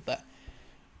already. But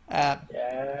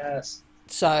yes.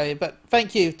 So, but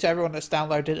thank you to everyone that's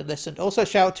downloaded and listened. Also,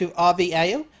 shout out to RV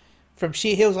Ale from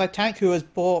She Heals I Tank, who has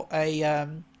bought a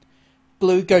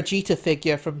blue Gogeta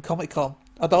figure from Comic Con.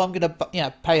 Although I'm gonna,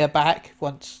 pay her back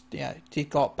once she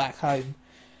got back home.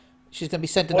 She's gonna be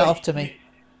sending it off to me.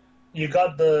 You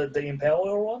got the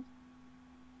Impaler one?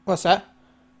 What's that?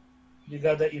 You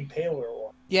got the Impaler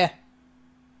one. Yeah.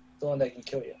 The one that can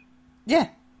kill you. Yeah.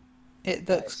 It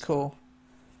looks Nice. cool.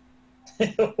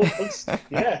 It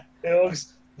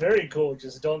looks very cool.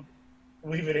 Just don't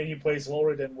leave it any place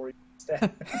lower than where you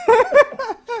stand.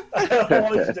 I don't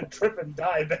want you to trip and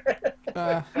die, man.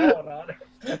 Falling on it.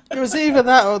 It was either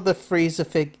that or the freezer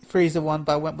one,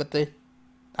 but I went with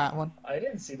that one. I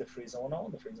didn't see the freezer one. I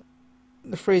want the freezer.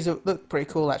 The freezer looked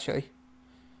pretty cool, actually.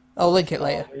 I'll link it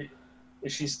later.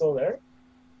 Is she still there?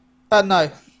 No.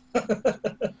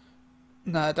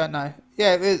 No, I don't know.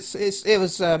 Yeah, it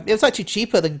was actually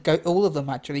cheaper than all of them,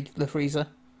 actually, the freezer.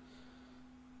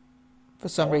 For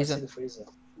some I wanna reason. see the freezer.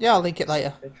 Yeah, I'll link it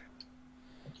later.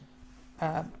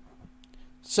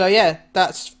 So yeah,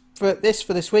 that's for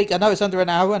this week. I know it's under an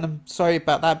hour, and I'm sorry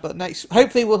about that. But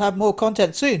hopefully, we'll have more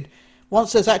content soon.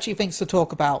 Once there's actually things to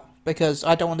talk about, because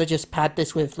I don't want to just pad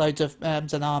this with loads of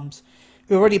and arms.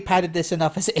 We've already padded this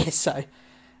enough as it is. So,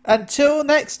 until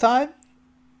next time,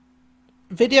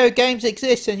 video games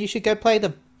exist, and you should go play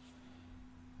them.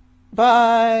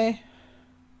 Bye.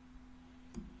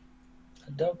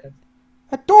 Hadouken.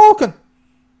 Hadouken.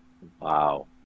 Wow.